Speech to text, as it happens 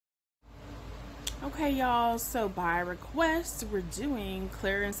Okay, y'all, so by request, we're doing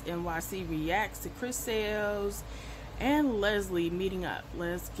ClarenceNyc reacts to Chris Sales and Leslie meeting up.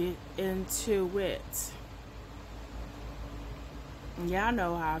 Let's get into it. Yeah, I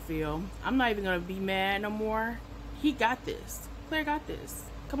know how I feel. I'm not even gonna be mad no more. He got this. Claire got this.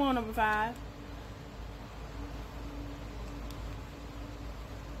 Come on, number 5.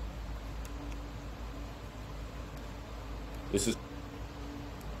 This is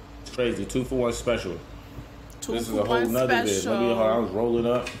crazy. 2-for-1 special. This is a whole 2-for-1 nother vid. special. Let me, I was rolling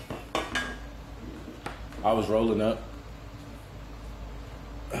up. I was rolling up.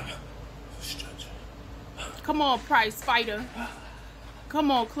 Come on, prize fighter. Come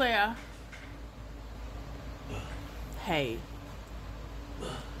on, Claire. Hey.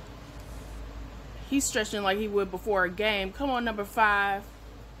 He's stretching like he would before a game. Come on, number 5.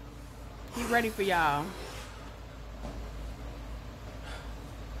 He ready for y'all.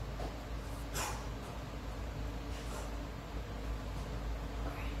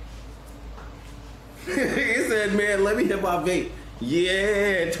 He said, man, let me hit my vape.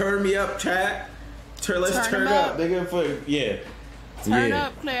 Yeah, turn me up, chat. Let's turn up, nigga. Yeah. Turn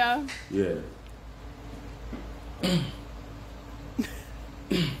up, Claire. Yeah.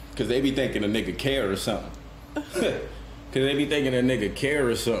 Cause they be thinking a nigga care or something. Cause they be thinking a nigga care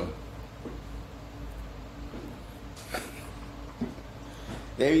or something.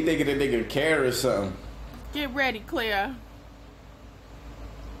 They be thinking a nigga care or something. Get ready, Claire.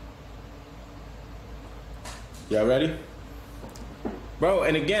 Y'all ready? Bro,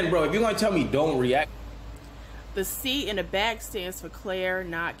 and again, bro, if you're gonna tell me don't react. The C in the back stands for Claire,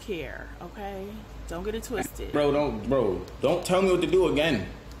 not care. Okay? Don't get it twisted. Bro, don't tell me what to do again.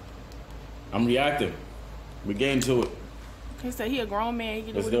 I'm reacting. We get into it. Okay, so he a grown man, he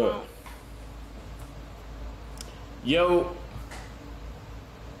can do Let's what he do it. want. Yo, you know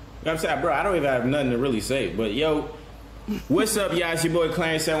what I'm saying, bro, I don't even have nothing to really say, but yo, what's up, y'all? It's your boy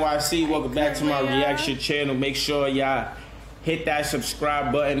ClarenceNyc. Welcome back to my reaction channel. Make sure y'all hit that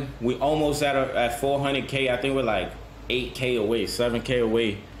subscribe button. We almost at 400K. I think we're like 8K away, 7K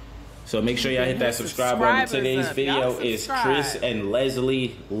away. So make sure y'all hit that subscribe button. Today's video is Chris and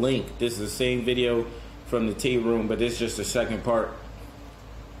Leslie Link. This is the same video from the tea room, but this is just the second part.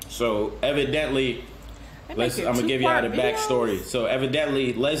 So evidently, I'm gonna give y'all the backstory. So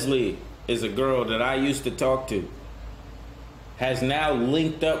evidently, Leslie is a girl that I used to talk to. Has now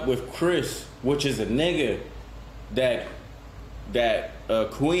linked up with Chris, which is a nigga that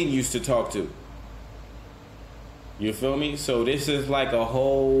Queen used to talk to. You feel me? So this is like a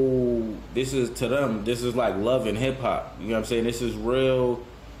whole, this is to them, this is like love and hip hop. You know what I'm saying? This is real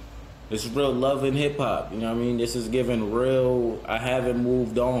love and hip hop. You know what I mean? This is giving real, I haven't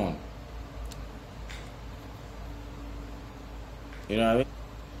moved on. You know what I mean?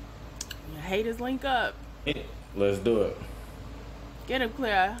 Your haters link up. Let's do it. Get him,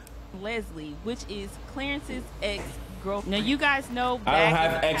 Claire. Leslie, which is Clarence's ex-girlfriend. Now, you guys know I don't back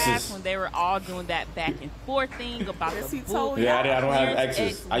have in the exes. past when they were all doing that back and forth thing about Yes, the he told book. you. Yeah, I don't have Clarence's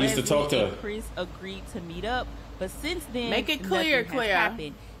exes. I used to talk to Leslie her. and Chris agreed to meet up, but since then, Make it clear, nothing has Claire.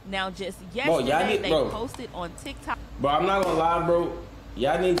 happened. Now, just Bro, y'all yesterday, need- they bro. posted on TikTok. Bro, I'm not gonna lie, bro.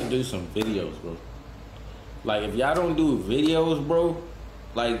 Y'all need to do some videos, bro. Like, if y'all don't do videos, bro,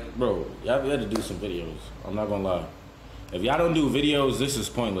 like, bro, y'all better do some videos. I'm not gonna lie. If y'all don't do videos, this is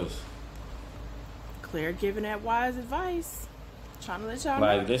pointless. Claire giving that wise advice. Trying to let y'all know.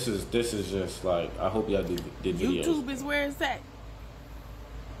 Like, this is just like, I hope y'all did videos. YouTube is where it's at.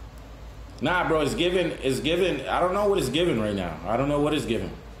 Nah, bro, it's given. I don't know what it's giving right now. I don't know what it's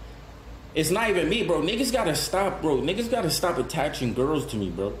giving. It's not even me, bro. Niggas gotta stop, bro. Niggas gotta stop attaching girls to me,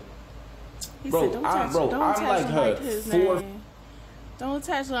 bro. He Bro, said, don't I'm attach like nobody her to his 4th, name. Don't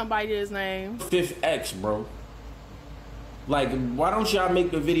attach somebody to his name. 5th ex, bro. Like, why don't y'all make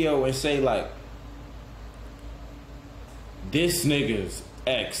the video and say, like, this nigga's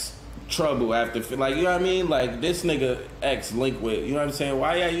ex trouble after, like, you know what I mean? Like, this nigga ex link with, you know what I'm saying?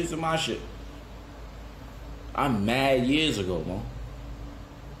 Why y'all using my shit? I'm mad years ago, man.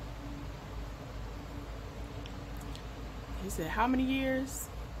 He said, how many years?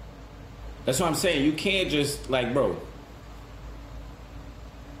 That's what I'm saying. You can't just, like, bro.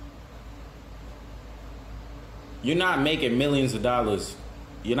 You're not making millions of dollars.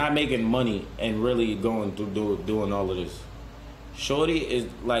 You're not making money and really going through doing all of this. Shorty is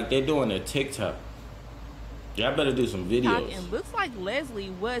like, they're doing a TikTok. Y'all better do some videos. And looks like Leslie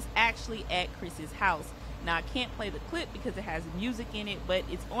was actually at Chris's house. Now, I can't play the clip because it has music in it, but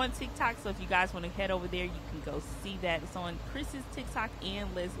it's on TikTok, so if you guys want to head over there, you can go see that. It's on Chris's TikTok and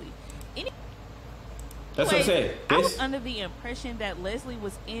Leslie. That's what I said. I was under the impression that Leslie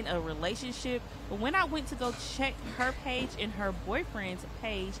was in a relationship, but when I went to go check her page and her boyfriend's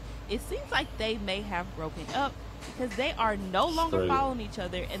page, it seems like they may have broken up because they are no longer following each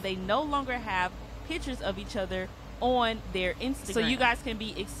other and they no longer have pictures of each other on their Instagram. So you guys can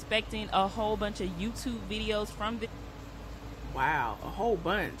be expecting a whole bunch of YouTube videos from this. Wow, a whole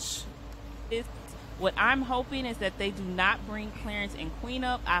bunch. What I'm hoping is that they do not bring Clarence and Queen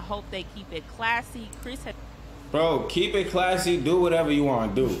up. I hope they keep it classy. Bro, keep it classy. Do whatever you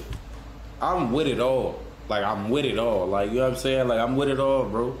want to do. I'm with it all. Like, I'm with it all. Like, you know what I'm saying? Like, I'm with it all,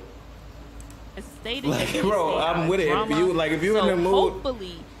 bro. Like, bro, I'm with it. If you're in the mood,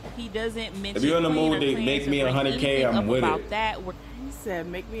 hopefully he doesn't mention. If you're in the mood to make me 100K, I'm with it. He said,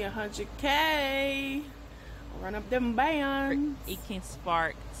 make me 100K. Run up them bands. It can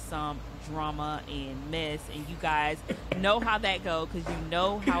spark some drama and mess, and you guys know how that goes because you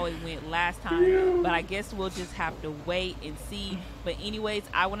know how it went last time. But I guess we'll just have to wait and see. But anyways,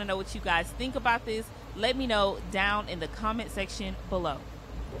 I want to know what you guys think about this. Let me know down in the comment section below.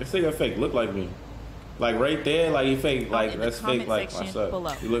 This nigga fake look like me. Like right there, like he fake, like that's fake like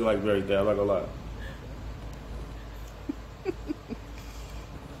myself. You look like right there, I'm not gonna lie.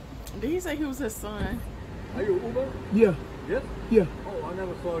 Did he say he was his son? Are you Uber? Yeah. Yes? Yeah. Oh, I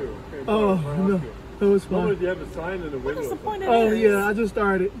never saw you. Okay, oh, no. That was fine. Normally you have a sign in the window. What is the point of this? Oh, yeah, I just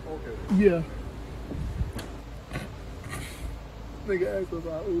started. Okay. Yeah. Nigga asked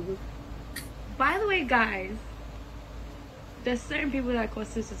about Uber. By the way, guys, there's certain people that call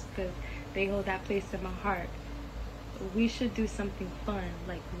sisters because they hold that place in my heart. We should do something fun.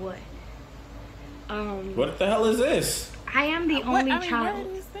 Like what? What the hell is this? I am the only child. What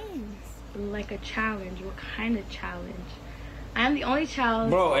are these things? Like a challenge. What kind of challenge? I'm the only child.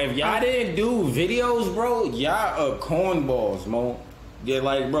 Bro, if y'all didn't do videos, bro, y'all are cornballs, mo. Yeah,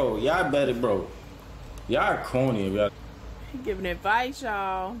 like, bro, y'all better, bro. Y'all corny if y'all giving advice,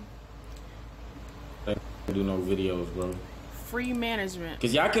 y'all. Do no videos, bro. Free management.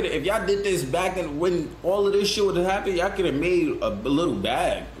 Cause y'all could, if y'all did this back when all of this shit would have happened, y'all could have made a little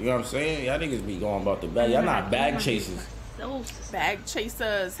bag. You know what I'm saying? Y'all niggas be going about the bag. Y'all not bag chasers. Bag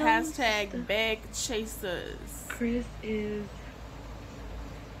chasers. Hashtag bag chasers. Chris is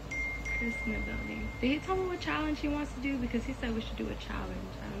in the building. Did he tell me what challenge he wants to do? Because he said we should do a challenge.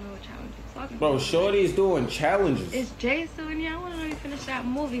 I don't know what challenge he's talking about. Bro, Shorty's doing challenges. Is Jay still in here? I want to know you finish that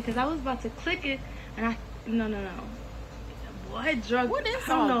movie because I was about to click it and no. What drug? What is I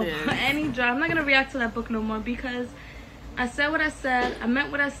don't all know this? any drug. I'm not gonna react to that book no more because I said what I said. I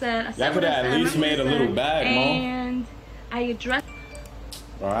meant what I said. I said y'all could have at least made a little bag, and I addressed.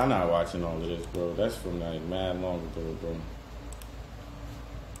 Bro, I'm not watching all of this, bro. That's from like mad long ago,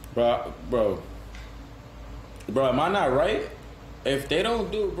 bro. Bro, am I not right? If they don't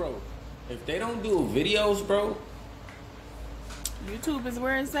do videos, bro. YouTube is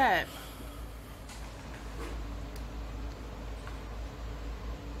where it's at.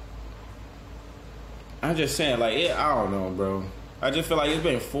 I'm just saying, like, I don't know, bro. I just feel like it's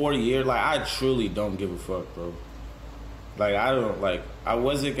been 4 years. Like, I truly don't give a fuck, bro. Like, I don't, like, I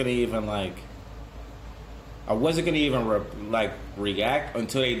wasn't gonna even react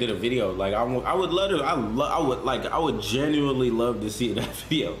until they did a video. Like, I would genuinely love to see that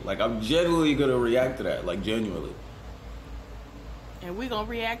video. Like, I'm genuinely gonna react to that. Like, genuinely. And we gonna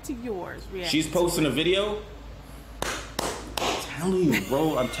react to yours. She's posting a video. I'm telling you,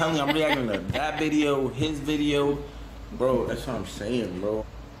 bro. I'm reacting to that video, his video. Bro, that's what I'm saying, bro.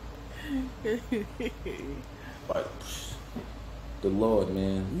 But the Lord,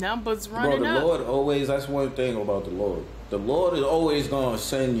 man. Numbers running up. Bro, the Lord always, that's one thing about the Lord. The Lord is always gonna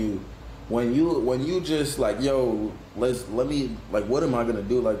send you when you just like, yo, let me, like, what am I gonna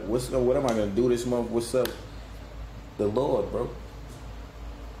do? Like, what am I gonna do this month? What's up? The Lord, bro.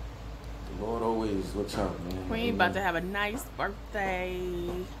 Lord always looks out, man. Queen about to have a nice birthday.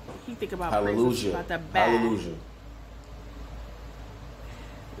 He think about hallelujah. About the bag. Hallelujah.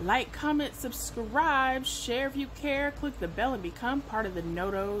 Like, comment, subscribe, share if you care. Click the bell and become part of the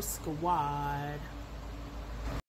Noto Squad.